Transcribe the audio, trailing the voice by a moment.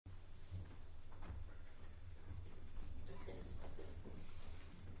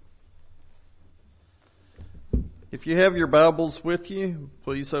If you have your Bibles with you,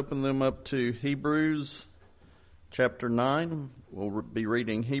 please open them up to Hebrews chapter 9. We'll be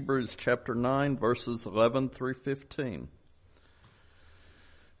reading Hebrews chapter 9, verses 11 through 15.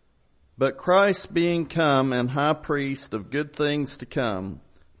 But Christ being come and high priest of good things to come,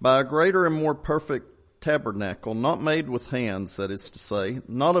 by a greater and more perfect tabernacle, not made with hands, that is to say,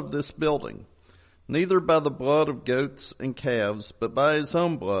 not of this building, neither by the blood of goats and calves, but by his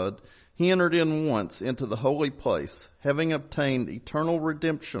own blood, he entered in once into the holy place, having obtained eternal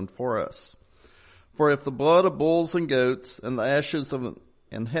redemption for us. For if the blood of bulls and goats and the ashes of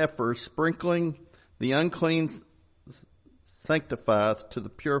an heifer sprinkling the unclean sanctifieth to the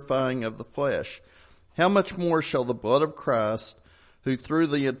purifying of the flesh, how much more shall the blood of Christ, who through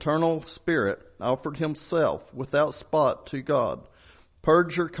the eternal Spirit offered himself without spot to God,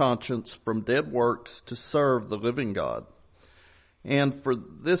 purge your conscience from dead works to serve the living God? And for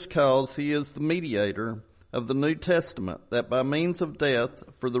this cause he is the mediator of the New Testament, that by means of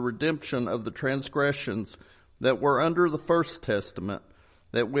death, for the redemption of the transgressions that were under the first testament,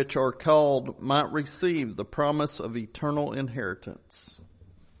 that which are called might receive the promise of eternal inheritance.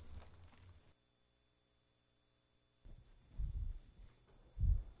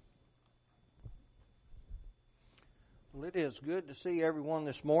 Well, it is good to see everyone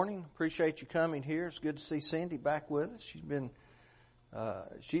this morning. Appreciate you coming here. It's good to see Cindy back with us.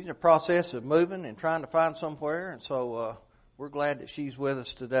 She's in the process of moving and trying to find somewhere, and so we're glad that she's with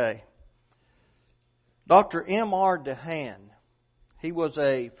us today. Dr. M.R. DeHaan, he was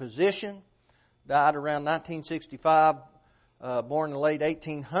a physician, died around 1965, born in the late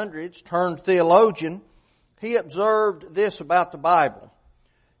 1800s, turned theologian. He observed this about the Bible.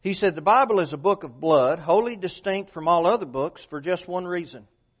 He said, the Bible is a book of blood, wholly distinct from all other books for just one reason.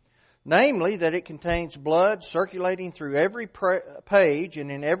 Namely, that it contains blood circulating through every page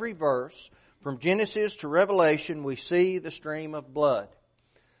and in every verse. From Genesis to Revelation, we see the stream of blood.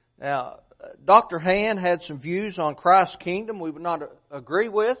 Now, Dr. Han had some views on Christ's kingdom we would not agree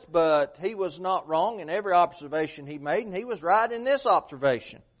with, but he was not wrong in every observation he made, and he was right in this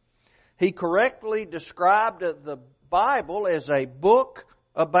observation. He correctly described the Bible as a book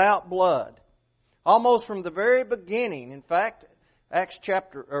about blood. Almost from the very beginning. In fact,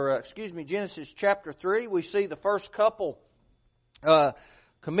 Genesis chapter 3, we see the first couple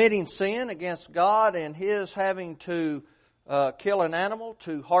committing sin against God and his having to kill an animal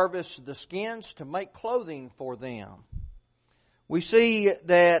to harvest the skins to make clothing for them. We see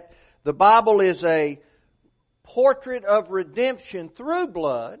that the Bible is a portrait of redemption through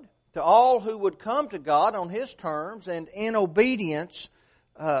blood to all who would come to God on his terms and in obedience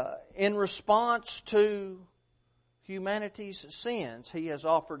in response to humanity's sins. He has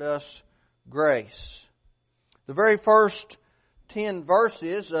offered us grace. The very first 10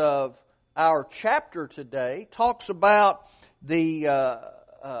 verses of our chapter today talks about the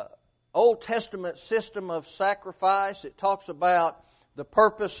Old Testament system of sacrifice. It talks about the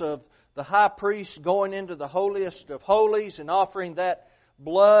purpose of the high priest going into the holiest of holies and offering that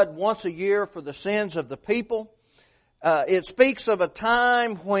blood once a year for the sins of the people. It speaks of a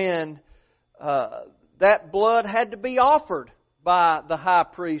time when that blood had to be offered by the high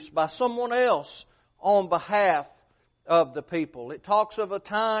priest, by someone else on behalf of the people. It talks of a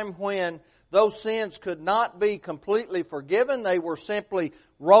time when those sins could not be completely forgiven. They were simply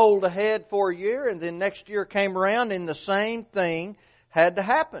rolled ahead for a year, and then next year came around and the same thing had to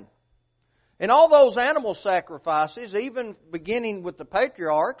happen. And all those animal sacrifices, even beginning with the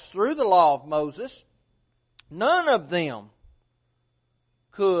patriarchs through the law of Moses, none of them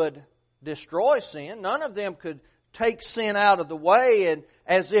could destroy sin. None of them could take sin out of the way and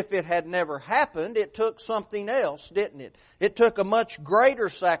as if it had never happened. It took something else, didn't it? It took a much greater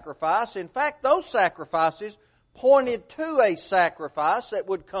sacrifice. In fact, those sacrifices pointed to a sacrifice that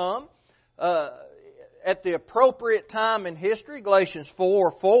would come at the appropriate time in history, Galatians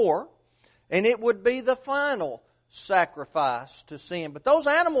 4:4, and it would be the final sacrifice to sin. But those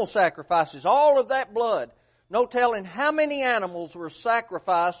animal sacrifices, all of that blood, no telling how many animals were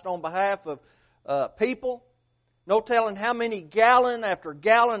sacrificed on behalf of people. No telling how many gallon after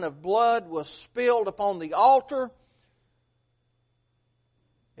gallon of blood was spilled upon the altar.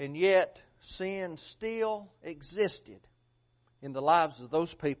 And yet, sin still existed in the lives of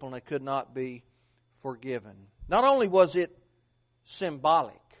those people and it could not be forgiven. Not only was it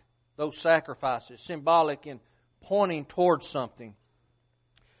symbolic, those sacrifices, symbolic in pointing towards something,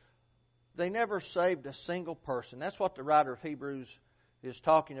 they never saved a single person. That's what the writer of Hebrews is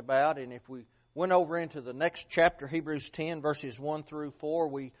talking about. And if we went over into the next chapter, Hebrews 10, verses 1 through 4,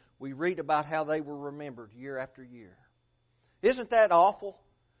 we read about how they were remembered year after year. Isn't that awful?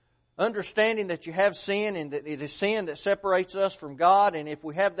 understanding that you have sin and that it is sin that separates us from God, and if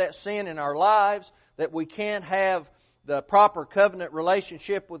we have that sin in our lives, that we can't have the proper covenant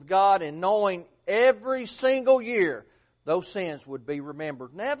relationship with God, and knowing every single year those sins would be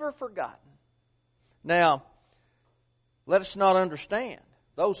remembered, never forgotten. Now, let us not understand.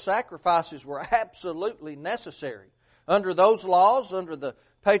 Those sacrifices were absolutely necessary. Under those laws, under the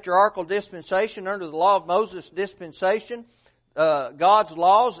patriarchal dispensation, under the law of Moses dispensation, God's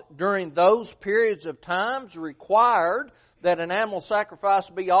laws during those periods of times required that an animal sacrifice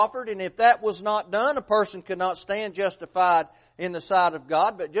be offered, and if that was not done, a person could not stand justified in the sight of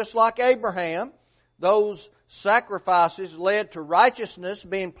God. But just like Abraham, those sacrifices led to righteousness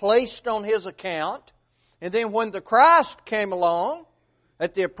being placed on his account. And then when the Christ came along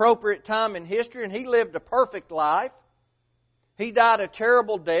at the appropriate time in history, and He lived a perfect life, He died a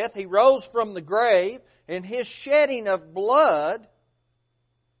terrible death, He rose from the grave, and His shedding of blood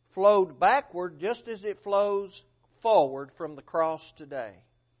flowed backward just as it flows forward from the cross today.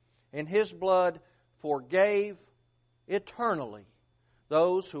 And His blood forgave eternally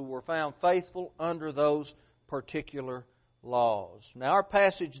those who were found faithful under those particular laws. Now our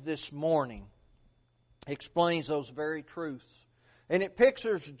passage this morning explains those very truths. And it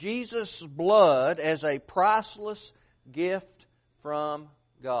pictures Jesus' blood as a priceless gift from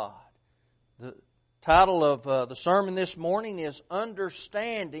God. The title of the sermon this morning is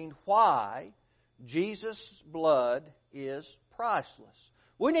Understanding Why Jesus' Blood is Priceless.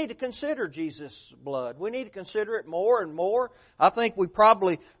 We need to consider Jesus' blood. We need to consider it more and more. I think we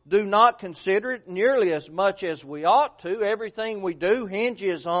probably do not consider it nearly as much as we ought to. Everything we do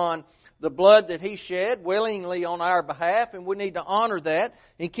hinges on the blood that He shed willingly on our behalf, and we need to honor that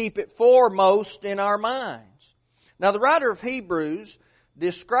and keep it foremost in our minds. Now, the writer of Hebrews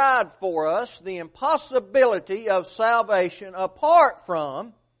described for us the impossibility of salvation apart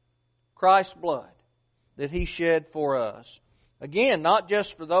from Christ's blood that He shed for us. Again, not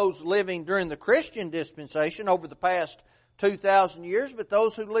just for those living during the Christian dispensation over the past 2,000 years, but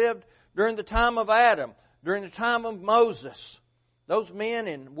those who lived during the time of Adam, during the time of Moses. Those men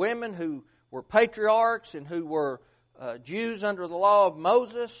and women who were patriarchs and who were Jews under the law of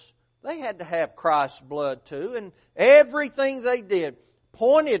Moses, they had to have Christ's blood too. And everything they did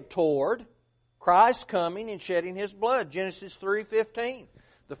pointed toward Christ coming and shedding His blood. Genesis 3:15,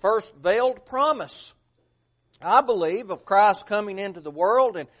 the first veiled promise, I believe, of Christ coming into the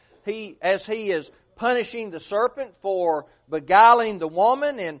world, and as He is punishing the serpent for beguiling the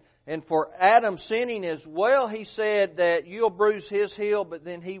woman and for Adam sinning as well, He said that you'll bruise his heel, but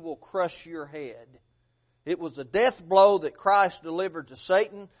then he will crush your head. It was the death blow that Christ delivered to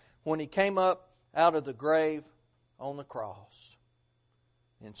Satan when he came up out of the grave on the cross.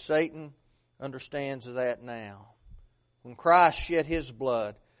 And Satan understands that now. When Christ shed His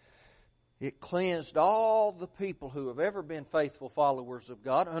blood, it cleansed all the people who have ever been faithful followers of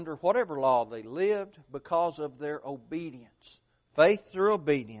God under whatever law they lived because of their obedience. Faith through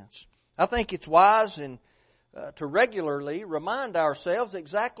obedience. I think it's wise to regularly remind ourselves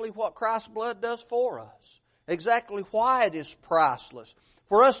exactly what Christ's blood does for us. Exactly why it is priceless.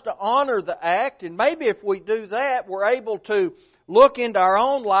 For us to honor the act, and maybe if we do that, we're able to look into our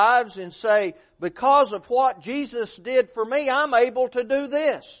own lives and say, because of what Jesus did for me, I'm able to do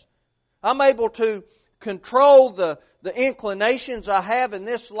this. I'm able to control the inclinations I have in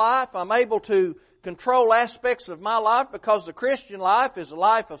this life. I'm able to control aspects of my life, because the Christian life is a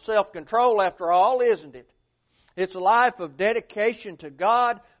life of self-control after all, isn't it? It's a life of dedication to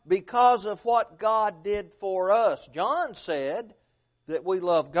God because of what God did for us. John said that we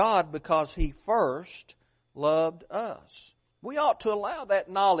love God because He first loved us. We ought to allow that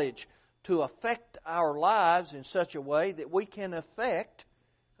knowledge to affect our lives in such a way that we can affect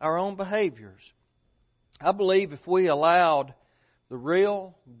our own behaviors. I believe if we allowed the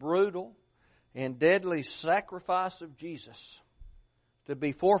real, brutal, and deadly sacrifice of Jesus to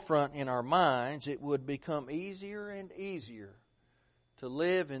be forefront in our minds, it would become easier and easier to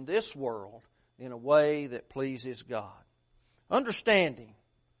live in this world in a way that pleases God. Understanding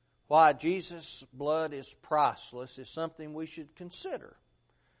why Jesus' blood is priceless is something we should consider.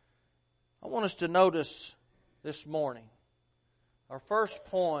 I want us to notice this morning, our first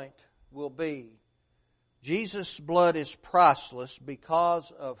point will be Jesus' blood is priceless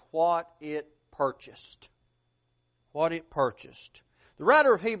because of what it purchased. What it purchased. The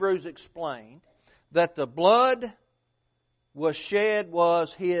writer of Hebrews explained that the blood was shed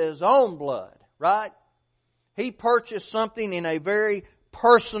was His own blood, right? He purchased something in a very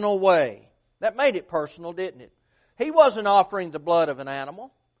personal way. That made it personal, didn't it? He wasn't offering the blood of an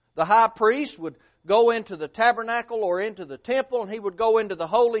animal. The high priest would go into the tabernacle or into the temple, and he would go into the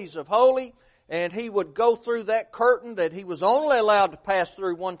holies of holies, and he would go through that curtain that he was only allowed to pass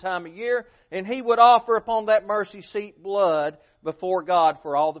through one time a year, and he would offer upon that mercy seat blood before God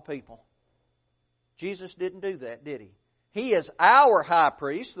for all the people. Jesus didn't do that, did he? He is our high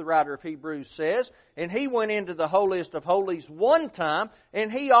priest, the writer of Hebrews says, and he went into the holiest of holies one time,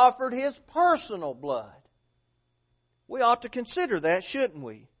 and he offered his personal blood. We ought to consider that, shouldn't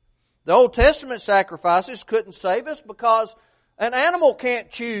we? The Old Testament sacrifices couldn't save us because an animal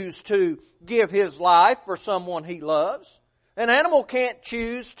can't choose to give his life for someone he loves. An animal can't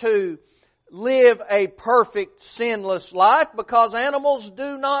choose to live a perfect, sinless life because animals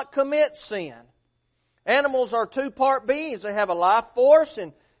do not commit sin. Animals are two-part beings. They have a life force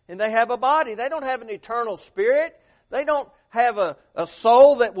and they have a body. They don't have an eternal spirit. They don't have a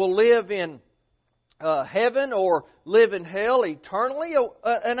soul that will live in heaven or live in hell eternally.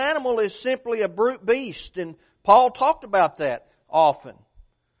 An animal is simply a brute beast, and Paul talked about that often.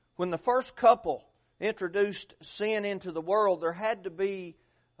 When the first couple introduced sin into the world, there had to be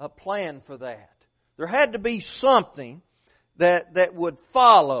a plan for that. There had to be something that would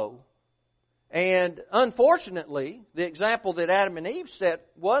follow. And unfortunately, the example that Adam and Eve set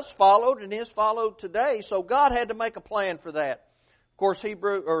was followed and is followed today. So God had to make a plan for that. Of course,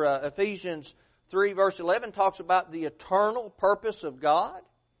 Ephesians 3 verse 11 talks about the eternal purpose of God.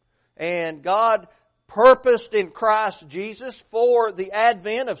 And God purposed in Christ Jesus for the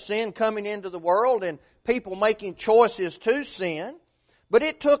advent of sin coming into the world and people making choices to sin. But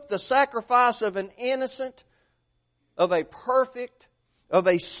it took the sacrifice of an innocent, of a perfect, of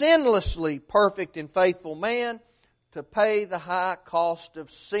a sinlessly perfect and faithful man to pay the high cost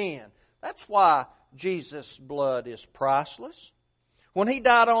of sin. That's why Jesus' blood is priceless. When He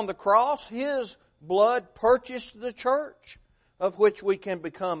died on the cross, His blood purchased the church, of which we can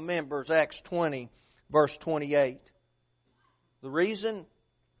become members. Acts 20, verse 28. The reason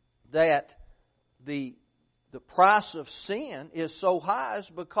that the price of sin is so high is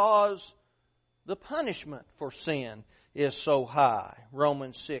because the punishment for sin is so high.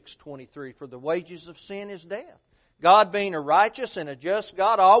 Romans 6:23, for the wages of sin is death. God, being a righteous and a just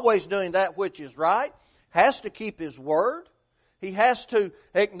God, always doing that which is right, has to keep His word. He has to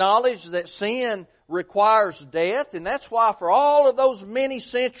acknowledge that sin requires death, and that's why for all of those many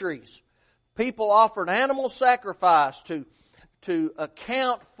centuries, people offered animal sacrifice to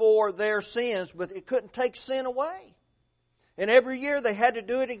account for their sins, but it couldn't take sin away. And every year they had to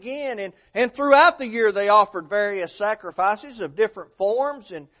do it again. And throughout the year they offered various sacrifices of different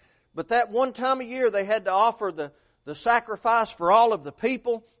forms. But that one time a year they had to offer the sacrifice for all of the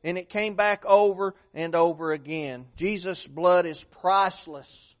people. And it came back over and over again. Jesus' blood is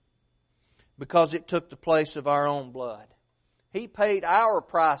priceless because it took the place of our own blood. He paid our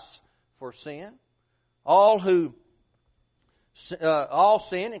price for sin. All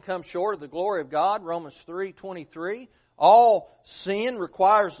sin and come short of the glory of God. Romans 3:23. All sin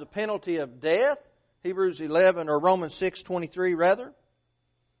requires the penalty of death. Romans 6:23 rather.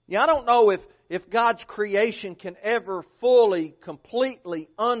 Yeah, I don't know if God's creation can ever fully, completely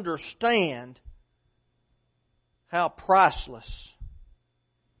understand how priceless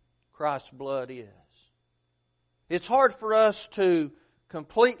Christ's blood is. It's hard for us to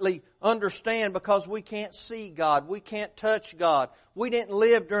completely understand because we can't see God. We can't touch God. We didn't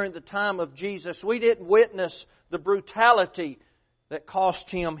live during the time of Jesus. We didn't witness the brutality that cost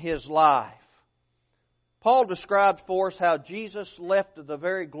Him His life. Paul describes for us how Jesus left the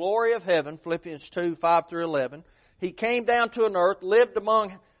very glory of heaven, Philippians 2, 5 through 11. He came down to an earth, lived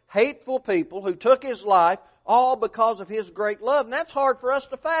among hateful people who took His life, all because of His great love. And that's hard for us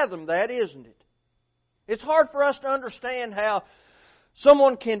to fathom that, isn't it? It's hard for us to understand how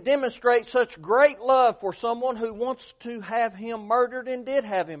someone can demonstrate such great love for someone who wants to have him murdered and did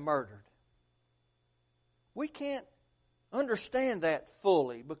have him murdered. We can't understand that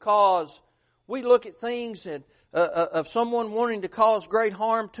fully because we look at things of someone wanting to cause great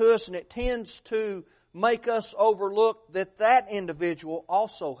harm to us, and it tends to make us overlook that individual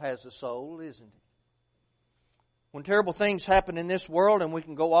also has a soul, isn't it? When terrible things happen in this world, and we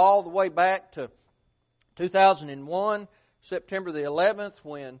can go all the way back to 2001, September the 11th,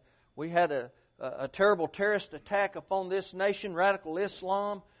 when we had a terrible terrorist attack upon this nation, radical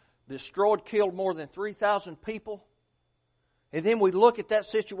Islam, destroyed, killed more than 3,000 people. And then we look at that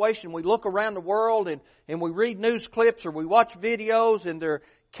situation, we look around the world and we read news clips or we watch videos and they're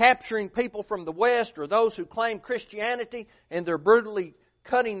capturing people from the West or those who claim Christianity and they're brutally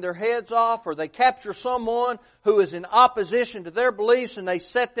cutting their heads off, or they capture someone who is in opposition to their beliefs and they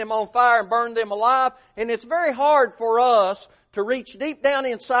set them on fire and burn them alive. And it's very hard for us to reach deep down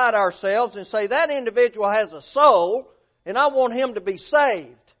inside ourselves and say, that individual has a soul, and I want him to be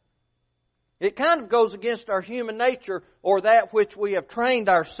saved. It kind of goes against our human nature, or that which we have trained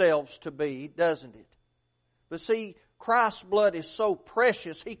ourselves to be, doesn't it? But see, Christ's blood is so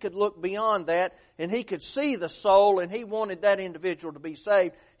precious, He could look beyond that, and He could see the soul, and He wanted that individual to be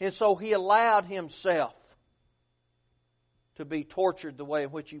saved. And so He allowed Himself to be tortured the way in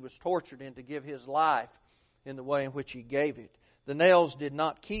which He was tortured, and to give His life in the way in which He gave it. The nails did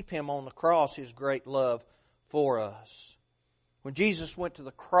not keep Him on the cross, His great love for us. When Jesus went to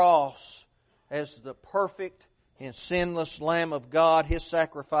the cross as the perfect and sinless Lamb of God, His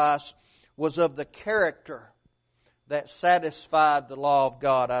sacrifice was of the character that satisfied the law of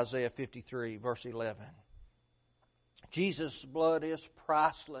God, Isaiah 53, verse 11. Jesus' blood is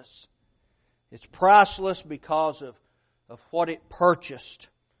priceless. It's priceless because of what it purchased.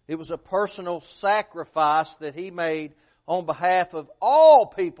 It was a personal sacrifice that He made on behalf of all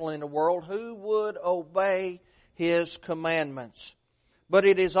people in the world who would obey His commandments. But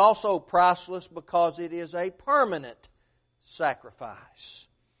it is also priceless because it is a permanent sacrifice.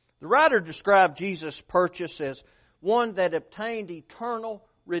 The writer described Jesus' purchase as one that obtained eternal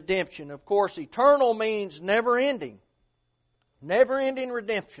redemption. Of course, eternal means never ending. Never ending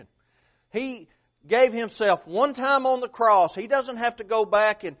redemption. He gave Himself one time on the cross. He doesn't have to go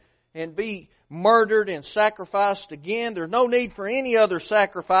back and be murdered and sacrificed again. There's no need for any other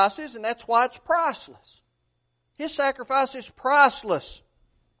sacrifices, and that's why it's priceless. His sacrifice is priceless.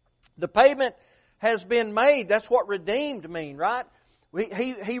 The payment has been made. That's what redeemed mean, right?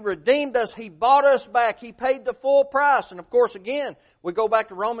 He redeemed us. He bought us back. He paid the full price. And of course, again, we go back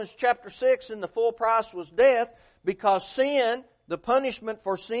to Romans chapter 6, and the full price was death, because sin, the punishment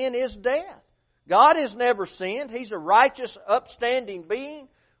for sin is death. God has never sinned. He's a righteous, upstanding being.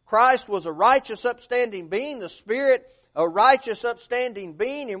 Christ was a righteous, upstanding being. The Spirit, a righteous, upstanding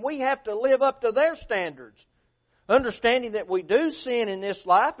being. And we have to live up to their standards, understanding that we do sin in this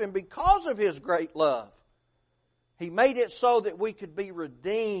life, and because of His great love, He made it so that we could be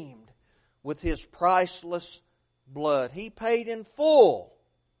redeemed with His priceless blood. He paid in full.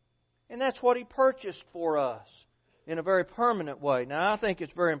 And that's what He purchased for us in a very permanent way. Now, I think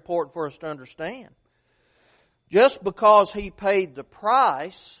it's very important for us to understand. Just because He paid the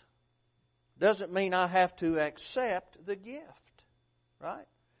price doesn't mean I have to accept the gift. Right?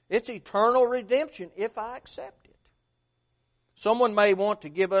 It's eternal redemption if I accept it. Someone may want to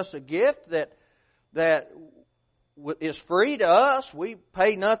give us a gift that is free to us. We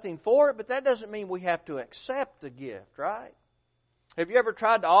pay nothing for it, but that doesn't mean we have to accept the gift, right? Have you ever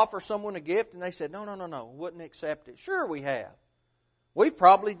tried to offer someone a gift and they said, no, wouldn't accept it? Sure we have. We've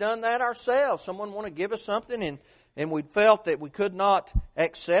probably done that ourselves. Someone wanted to give us something and we felt that we could not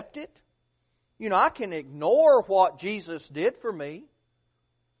accept it. You know, I can ignore what Jesus did for me.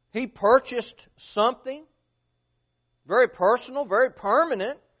 He purchased something very personal, very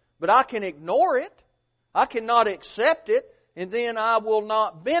permanent, but I can ignore it. I cannot accept it, and then I will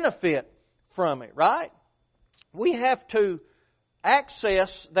not benefit from it, right? We have to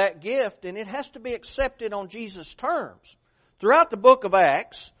access that gift, and it has to be accepted on Jesus' terms. Throughout the book of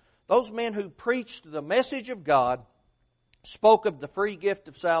Acts, those men who preached the message of God spoke of the free gift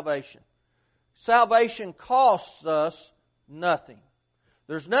of salvation. Salvation costs us nothing.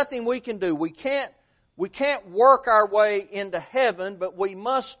 There's nothing we can do. We can't work our way into heaven, but we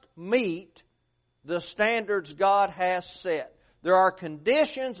must meet the standards God has set. There are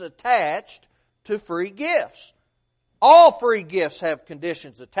conditions attached to free gifts. All free gifts have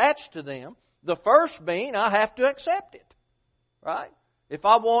conditions attached to them. The first being, I have to accept it. Right? If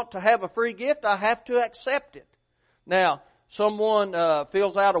I want to have a free gift, I have to accept it. Now, someone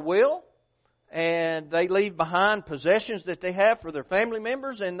fills out a will, and they leave behind possessions that they have for their family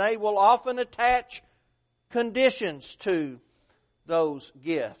members, and they will often attach conditions to those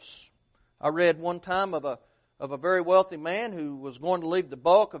gifts. I read one time of a very wealthy man who was going to leave the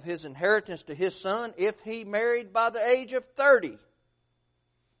bulk of his inheritance to his son if he married by the age of 30.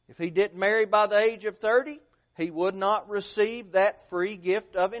 If he didn't marry by the age of 30, he would not receive that free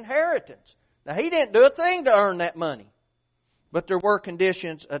gift of inheritance. Now, he didn't do a thing to earn that money, but there were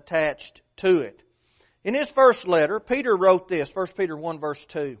conditions attached to it. In his first letter, Peter wrote this, 1 Peter 1 verse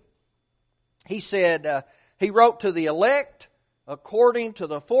 2. He said, he wrote to the elect according to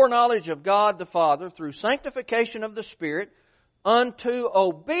the foreknowledge of God the Father through sanctification of the Spirit unto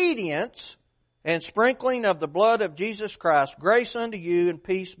obedience and sprinkling of the blood of Jesus Christ, grace unto you and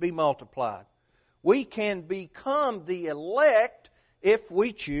peace be multiplied. We can become the elect if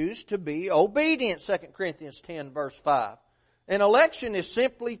we choose to be obedient, 2 Corinthians 10 verse 5. An election is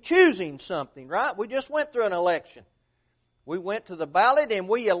simply choosing something, right? We just went through an election. We went to the ballot and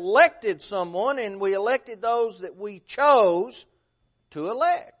we elected someone, and we elected those that we chose to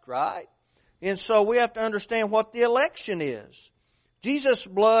elect, right? And so we have to understand what the election is. Jesus'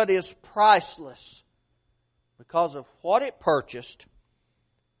 blood is priceless because of what it purchased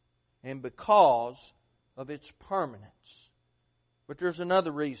and because of its permanence. But there's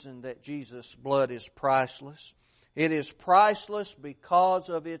another reason that Jesus' blood is priceless. It is priceless because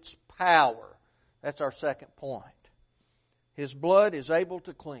of its power. That's our second point. His blood is able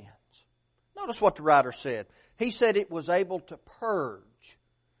to cleanse. Notice what the writer said. He said it was able to purge.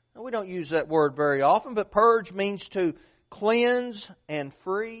 Now, we don't use that word very often, but purge means to cleanse and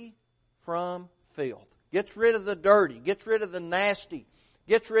free from filth. Gets rid of the dirty, gets rid of the nasty,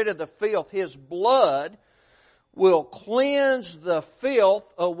 gets rid of the filth. His blood will cleanse the filth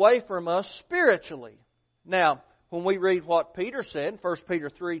away from us spiritually. Now, when we read what Peter said, 1 Peter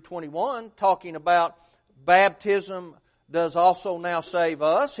 3:21, talking about baptism does also now save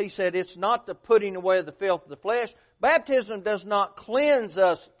us. He said it's not the putting away of the filth of the flesh. Baptism does not cleanse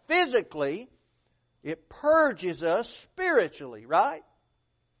us physically. It purges us spiritually, right?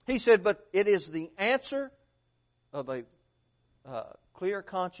 He said, but it is the answer of a clear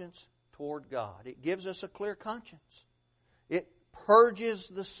conscience toward God. It gives us a clear conscience. It purges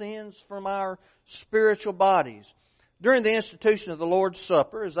the sins from our spiritual bodies. During the institution of the Lord's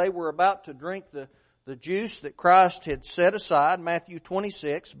Supper, as they were about to drink the juice that Christ had set aside, Matthew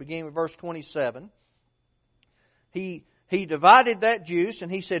 26, beginning with verse 27, He divided that juice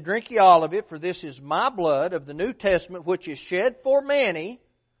and He said, drink ye all of it, for this is my blood of the New Testament, which is shed for many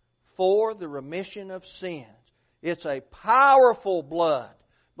for the remission of sins. It's a powerful blood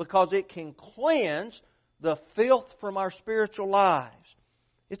because it can cleanse the filth from our spiritual lives.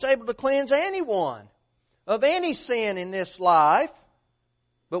 It's able to cleanse anyone of any sin in this life,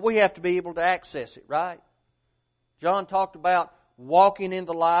 but we have to be able to access it, right? John talked about walking in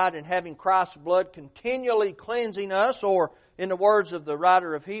the light and having Christ's blood continually cleansing us, or in the words of the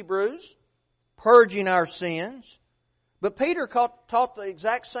writer of Hebrews, purging our sins. But Peter taught the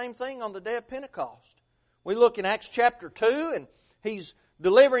exact same thing on the day of Pentecost. We look in Acts chapter 2, and he's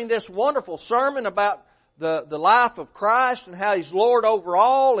delivering this wonderful sermon about the life of Christ and how He's Lord over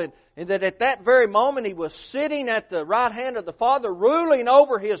all, and that at that very moment He was sitting at the right hand of the Father, ruling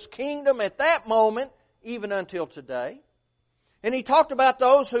over His kingdom at that moment, even until today. And he talked about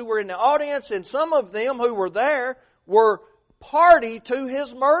those who were in the audience, and some of them who were there were party to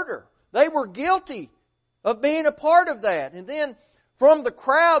His murder. They were guilty of being a part of that. And then from the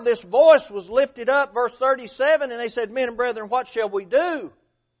crowd this voice was lifted up, verse 37, and they said, men and brethren, what shall we do?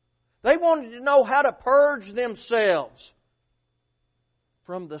 They wanted to know how to purge themselves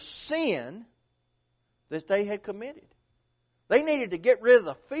from the sin that they had committed. They needed to get rid of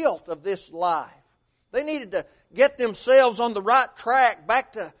the filth of this life. They needed to get themselves on the right track,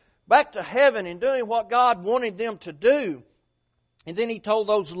 back to heaven and doing what God wanted them to do. And then He told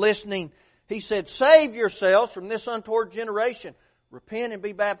those listening, He said, save yourselves from this untoward generation. Repent and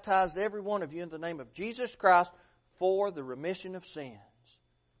be baptized, every one of you, in the name of Jesus Christ for the remission of sins.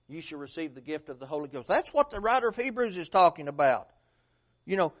 You shall receive the gift of the Holy Ghost. That's what the writer of Hebrews is talking about.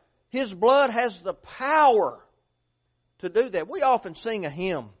 You know, His blood has the power to do that. We often sing a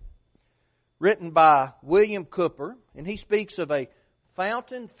hymn written by William Cooper, and he speaks of a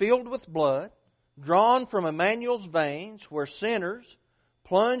fountain filled with blood, drawn from Emmanuel's veins, where sinners,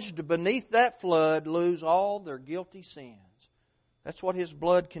 plunged beneath that flood, lose all their guilty sins. That's what His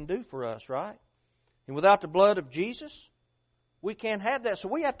blood can do for us, right? And without the blood of Jesus, we can't have that. So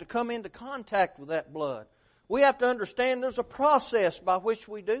we have to come into contact with that blood. We have to understand there's a process by which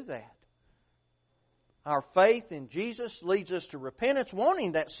we do that. Our faith in Jesus leads us to repentance,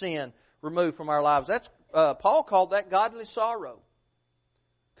 wanting that sin removed from our lives. That's Paul called that godly sorrow.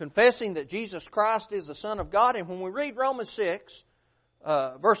 Confessing that Jesus Christ is the Son of God. And when we read Romans 6,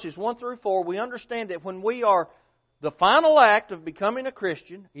 verses 1 through 4, we understand that when we are the final act of becoming a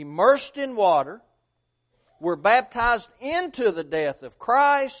Christian, immersed in water, we're baptized into the death of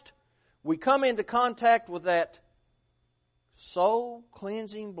Christ, we come into contact with that soul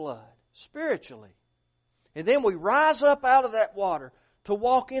cleansing blood spiritually. And then we rise up out of that water to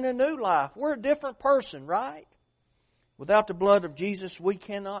walk in a new life. We're a different person, right? Without the blood of Jesus, we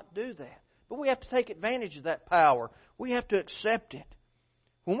cannot do that. But we have to take advantage of that power. We have to accept it.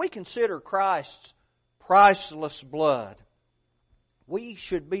 When we consider Christ's priceless blood, we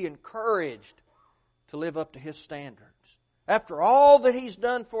should be encouraged to live up to His standards. After all that He's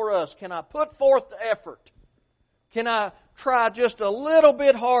done for us, can I put forth the effort? Can I try just a little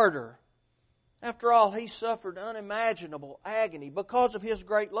bit harder? After all, He suffered unimaginable agony because of His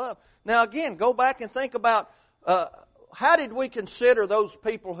great love. Now again, go back and think about how did we consider those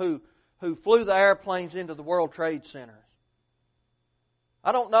people who flew the airplanes into the World Trade Centers?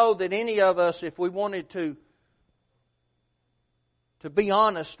 I don't know that any of us, if we wanted to be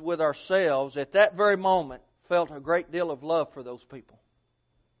honest with ourselves, at that very moment felt a great deal of love for those people.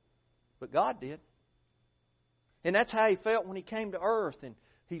 But God did. And that's how He felt when He came to earth and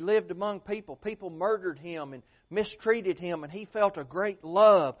He lived among people. People murdered Him and mistreated Him, and He felt a great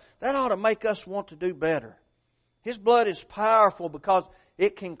love. That ought to make us want to do better. His blood is powerful because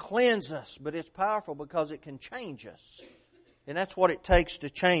it can cleanse us, but it's powerful because it can change us. And that's what it takes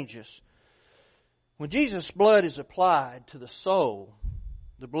to change us. When Jesus' blood is applied to the soul,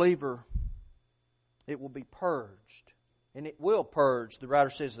 the believer, it will be purged. And it will purge, the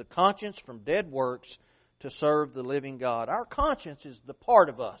writer says, the conscience from dead works to serve the living God. Our conscience is the part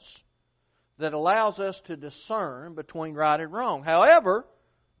of us that allows us to discern between right and wrong. However,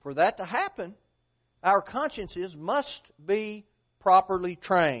 for that to happen, our consciences must be properly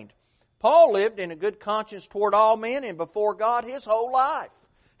trained. Paul lived in a good conscience toward all men and before God his whole life.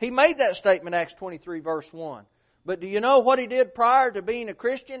 He made that statement, Acts 23, verse 1. But do you know what he did prior to being a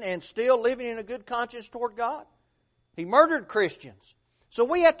Christian and still living in a good conscience toward God? He murdered Christians. So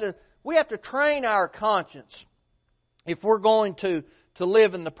we have to train our conscience if we're going to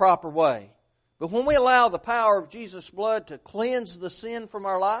live in the proper way. But when we allow the power of Jesus' blood to cleanse the sin from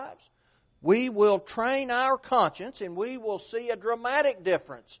our lives, we will train our conscience and we will see a dramatic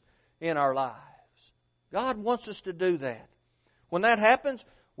difference in our lives. God wants us to do that. When that happens,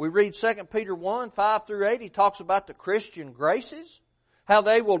 we read 2 Peter 1, 5 through 8. He talks about the Christian graces, how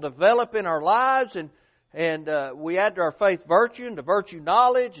they will develop in our lives, and we add to our faith virtue, and to virtue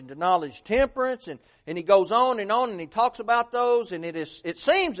knowledge, and to knowledge temperance, and he goes on, and he talks about those, and it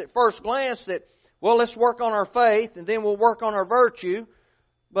seems at first glance that, well, let's work on our faith, and then we'll work on our virtue,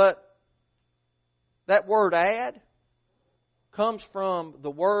 but that word add comes from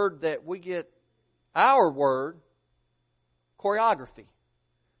the word that we get our word, choreography.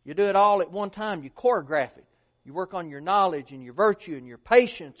 You do it all at one time. You choreograph it. You work on your knowledge and your virtue and your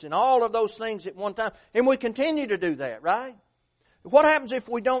patience and all of those things at one time. And we continue to do that, right? What happens if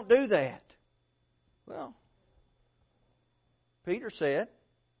we don't do that? Well, Peter said,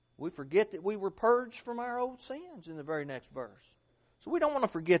 we forget that we were purged from our old sins in the very next verse. So we don't want to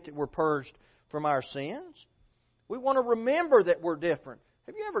forget that we're purged from our sins. We want to remember that we're different.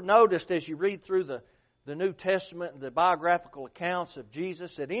 Have you ever noticed as you read through the New Testament and the biographical accounts of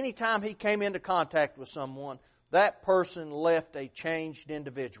Jesus that any time He came into contact with someone, that person left a changed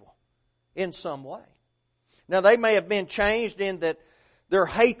individual in some way? Now they may have been changed in that their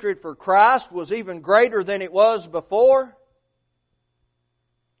hatred for Christ was even greater than it was before,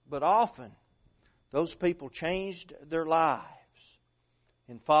 but often those people changed their lives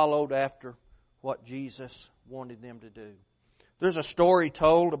and followed after what Jesus wanted them to do. There's a story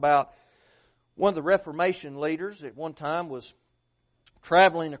told about one of the Reformation leaders at one time was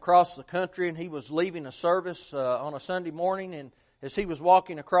traveling across the country, and he was leaving a service on a Sunday morning, and as he was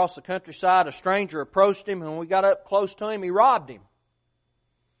walking across the countryside, a stranger approached him, and when we got up close to him, he robbed him.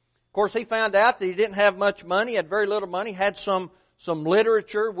 Of course, he found out that he didn't have much money, had very little money, had some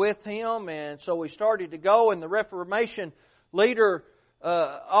literature with him, and so he started to go, and the Reformation leader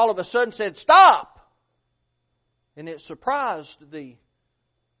all of a sudden said, "Stop!" And it surprised the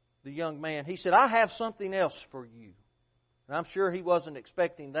young man. He said, "I have something else for you." And I'm sure he wasn't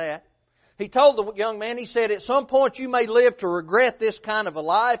expecting that. He told the young man, he said, "At some point you may live to regret this kind of a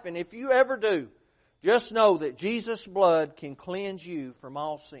life, and if you ever do, just know that Jesus' blood can cleanse you from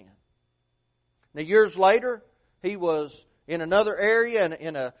all sin." Now years later, he was in another area,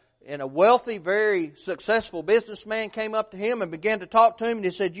 and a wealthy, very successful businessman came up to him and began to talk to him, and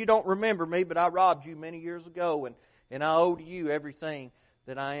he said, "You don't remember me, but I robbed you many years ago, and I owe to you everything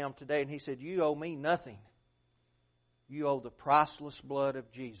that I am today." And he said, "You owe me nothing. You owe the priceless blood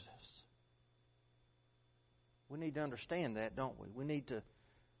of Jesus." We need to understand that, don't we? We need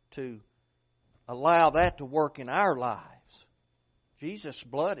to allow that to work in our lives. Jesus'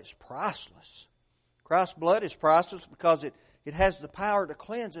 blood is priceless. Christ's blood is priceless because it has the power to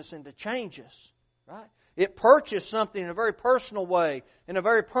cleanse us and to change us. Right? It purchased something in a very personal way, in a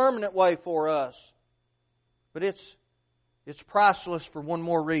very permanent way for us. But it's priceless for one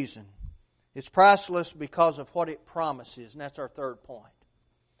more reason. It's priceless because of what it promises, and that's our third point.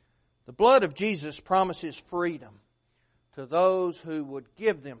 The blood of Jesus promises freedom to those who would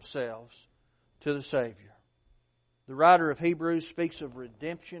give themselves to the Savior. The writer of Hebrews speaks of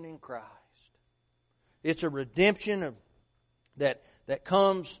redemption in Christ. It's a redemption that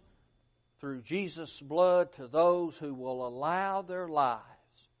comes through Jesus' blood to those who will allow their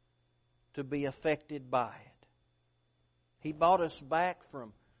lives to be affected by it. He bought us back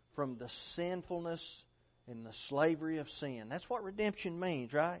from the sinfulness and the slavery of sin. That's what redemption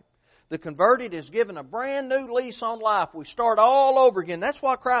means, right? The converted is given a brand new lease on life. We start all over again. That's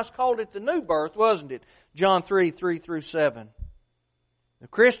why Christ called it the new birth, wasn't it? John 3:3-7. The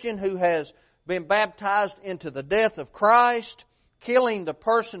Christian who has been baptized into the death of Christ, killing the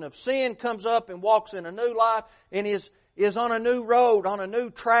person of sin, comes up and walks in a new life and is on a new road, on a new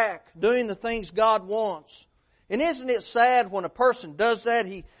track, doing the things God wants. And isn't it sad when a person does that?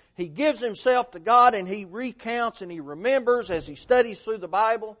 He gives himself to God and he recounts and he remembers as he studies through the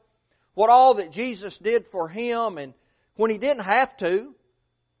Bible what all that Jesus did for him and when he didn't have to.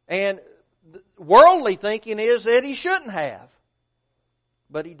 And worldly thinking is that he shouldn't have.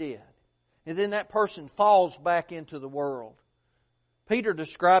 But he did. And then that person falls back into the world. Peter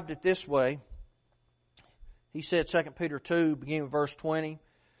described it this way. He said, 2 Peter 2, beginning with verse 20.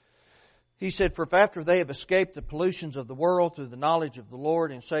 He said, "For if after they have escaped the pollutions of the world through the knowledge of the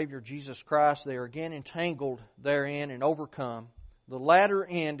Lord and Savior Jesus Christ, they are again entangled therein and overcome, the latter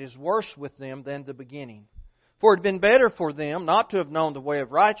end is worse with them than the beginning. For it had been better for them not to have known the way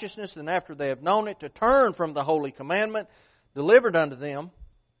of righteousness than after they have known it to turn from the holy commandment delivered unto them.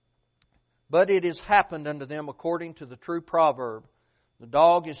 But it has happened unto them according to the true proverb, the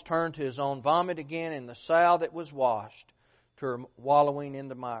dog is turned to his own vomit again, and the sow that was washed to her wallowing in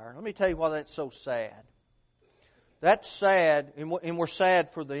the mire." Let me tell you why that's so sad. That's sad, and we're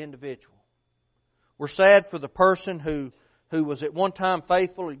sad for the individual. We're sad for the person who was at one time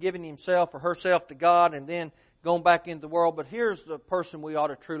faithful and giving himself or herself to God and then going back into the world. But here's the person we ought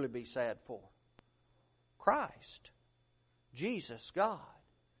to truly be sad for. Christ. Jesus, God.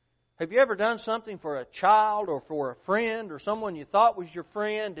 Have you ever done something for a child or for a friend or someone you thought was your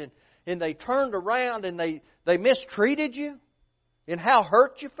friend and they turned around and they mistreated you and how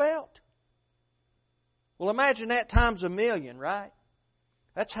hurt you felt? Well, imagine that times a million, right?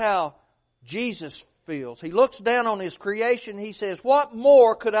 That's how Jesus feels. He looks down on His creation. He says, "What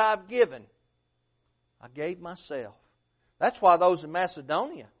more could I have given? I gave myself." That's why those in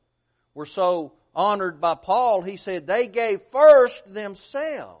Macedonia were so honored by Paul. He said they gave first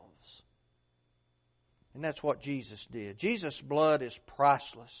themselves. And that's what Jesus did. Jesus' blood is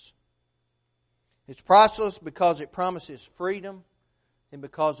priceless. It's priceless because it promises freedom and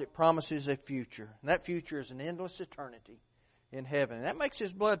because it promises a future. And that future is an endless eternity in heaven. And that makes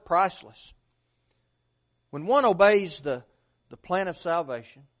His blood priceless. When one obeys the plan of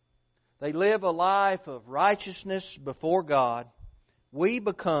salvation, they live a life of righteousness before God, we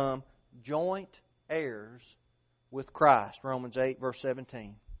become joint heirs with Christ. Romans 8, verse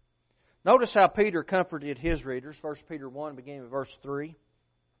 17. Notice how Peter comforted his readers. 1 Peter 1, beginning with verse 3.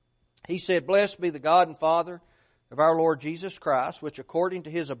 He said, "Blessed be the God and Father of our Lord Jesus Christ, which according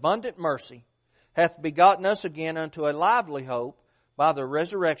to His abundant mercy hath begotten us again unto a lively hope by the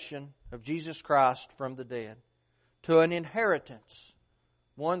resurrection of Jesus Christ from the dead, to an inheritance,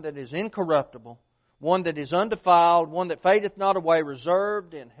 one that is incorruptible, one that is undefiled, one that fadeth not away,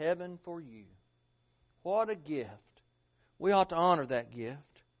 reserved in heaven for you." What a gift. We ought to honor that gift.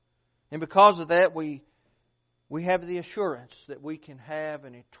 And because of that, we have the assurance that we can have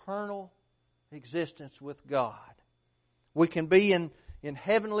an eternal existence with God. We can be in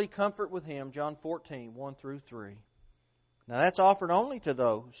heavenly comfort with Him, John 14, 1-3. Now that's offered only to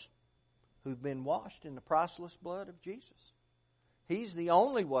those who've been washed in the priceless blood of Jesus. He's the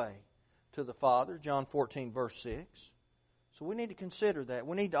only way to the Father, John 14, verse 6. So we need to consider that.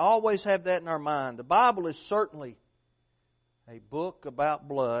 We need to always have that in our mind. The Bible is certainly a book about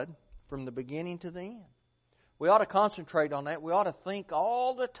blood from the beginning to the end. We ought to concentrate on that. We ought to think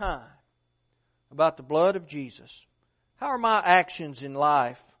all the time about the blood of Jesus. How are my actions in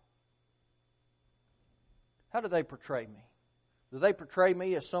life? How do they portray me? Do they portray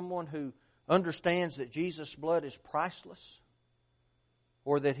me as someone who understands that Jesus' blood is priceless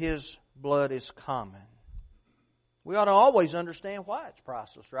or that His blood is common? We ought to always understand why it's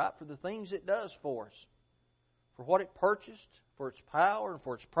priceless, right? For the things it does for us, for what it purchased, for its power and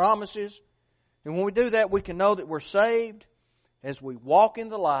for its promises. And when we do that, we can know that we're saved as we walk in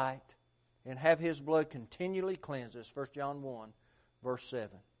the light and have His blood continually cleanse us. 1 John 1, verse 7.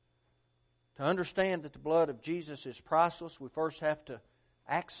 To understand that the blood of Jesus is priceless, we first have to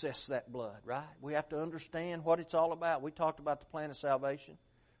access that blood, right? We have to understand what it's all about. We talked about the plan of salvation.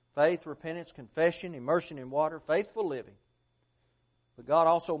 Faith, repentance, confession, immersion in water, faithful living. But God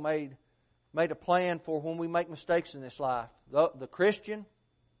also made a plan for when we make mistakes in this life. The Christian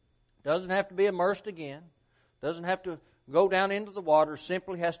doesn't have to be immersed again, doesn't have to go down into the water,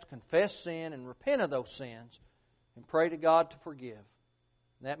 simply has to confess sin and repent of those sins and pray to God to forgive.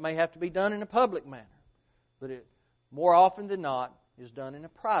 And that may have to be done in a public manner. But more often than not, is done in a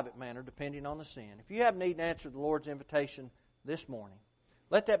private manner, depending on the sin. If you have need to answer the Lord's invitation this morning,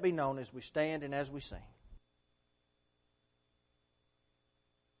 let that be known as we stand and as we sing.